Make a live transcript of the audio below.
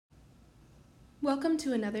Welcome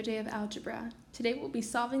to another day of algebra. Today we'll be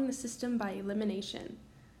solving the system by elimination.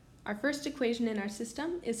 Our first equation in our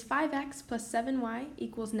system is 5x plus 7y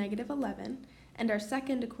equals negative 11, and our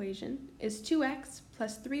second equation is 2x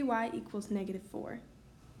plus 3y equals negative 4.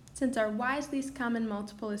 Since our y's least common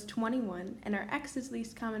multiple is 21 and our x's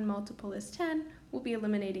least common multiple is 10, we'll be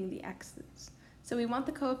eliminating the x's. So we want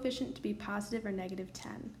the coefficient to be positive or negative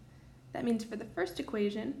 10. That means for the first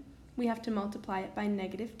equation, we have to multiply it by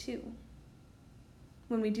negative 2.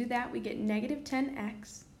 When we do that, we get negative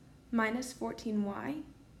 10x minus 14y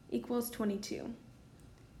equals 22.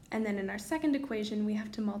 And then in our second equation, we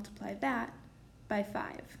have to multiply that by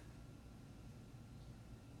 5.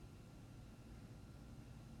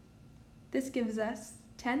 This gives us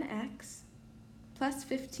 10x plus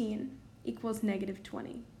 15 equals negative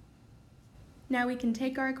 20. Now we can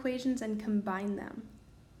take our equations and combine them.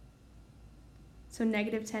 So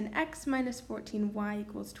negative 10x minus 14y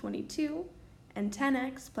equals 22, and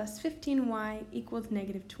 10x plus 15y equals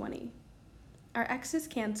negative 20. Our x's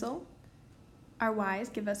cancel, our y's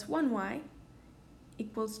give us 1y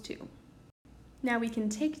equals 2. Now we can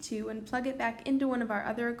take 2 and plug it back into one of our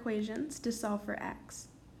other equations to solve for x.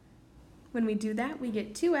 When we do that, we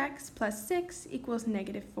get 2x plus 6 equals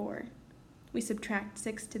negative 4. We subtract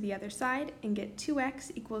 6 to the other side and get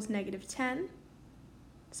 2x equals negative 10,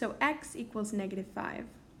 so x equals negative 5.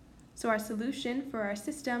 So our solution for our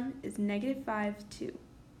system is negative 5, 2.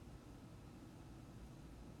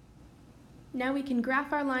 Now we can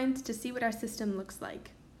graph our lines to see what our system looks like.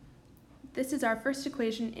 This is our first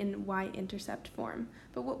equation in y-intercept form,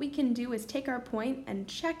 but what we can do is take our point and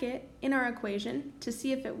check it in our equation to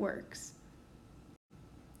see if it works.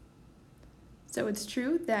 So it's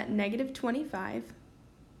true that negative 25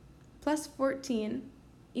 plus 14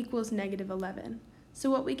 equals negative 11. So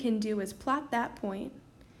what we can do is plot that point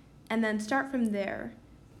and then start from there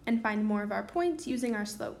and find more of our points using our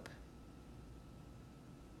slope.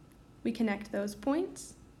 We connect those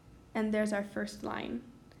points, and there's our first line.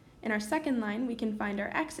 In our second line, we can find our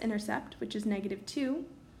x-intercept, which is negative 2,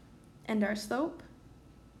 and our slope,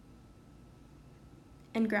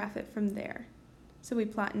 and graph it from there. So we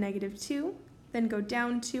plot negative 2, then go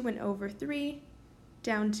down 2 and over 3,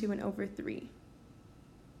 down 2 and over 3.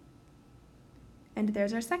 And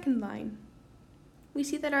there's our second line. We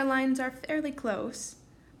see that our lines are fairly close,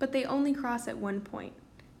 but they only cross at one point,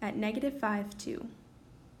 at negative 5, 2.